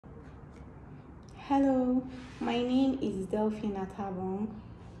Hello, my name is Delphine Atabong,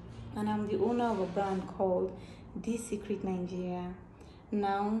 and I'm the owner of a brand called e.t.c.This Nigeria.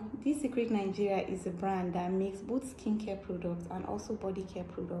 Now, e.t.c.This Nigeria is a brand that makes both skincare products and also body care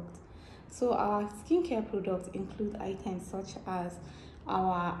products. So our skincare products include items such as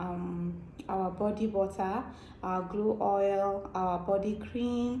our body butter, our glow oil, our body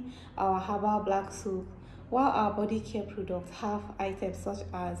cream, our herbal black soap, while our body care products have items such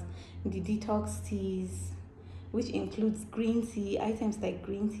as the detox teas, which includes green tea, items like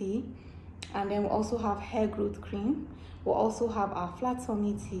green tea, and then we also have hair growth cream. We also have our flat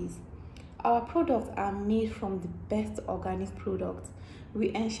tummy teas. Our products are made from the best organic products.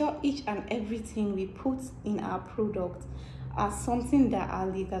 We ensure each and everything we put in our products are something that are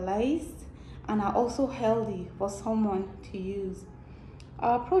legalized and are also healthy for someone to use.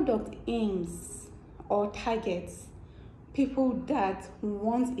 Our product aims or targets people that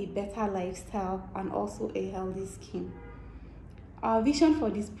want a better lifestyle and also a healthy skin. Our vision for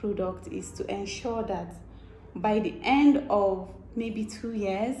this product is to ensure that by the end of maybe 2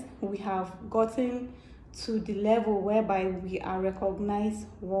 years, we have gotten to the level whereby we are recognized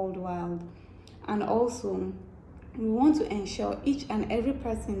worldwide. And also, we want to ensure each and every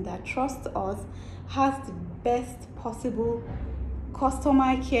person that trusts us has the best possible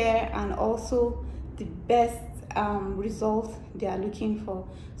customer care and also the best results they are looking for.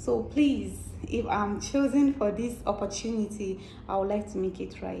 So please, if I'm chosen for this opportunity, I would like to make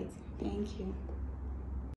it right. Thank you.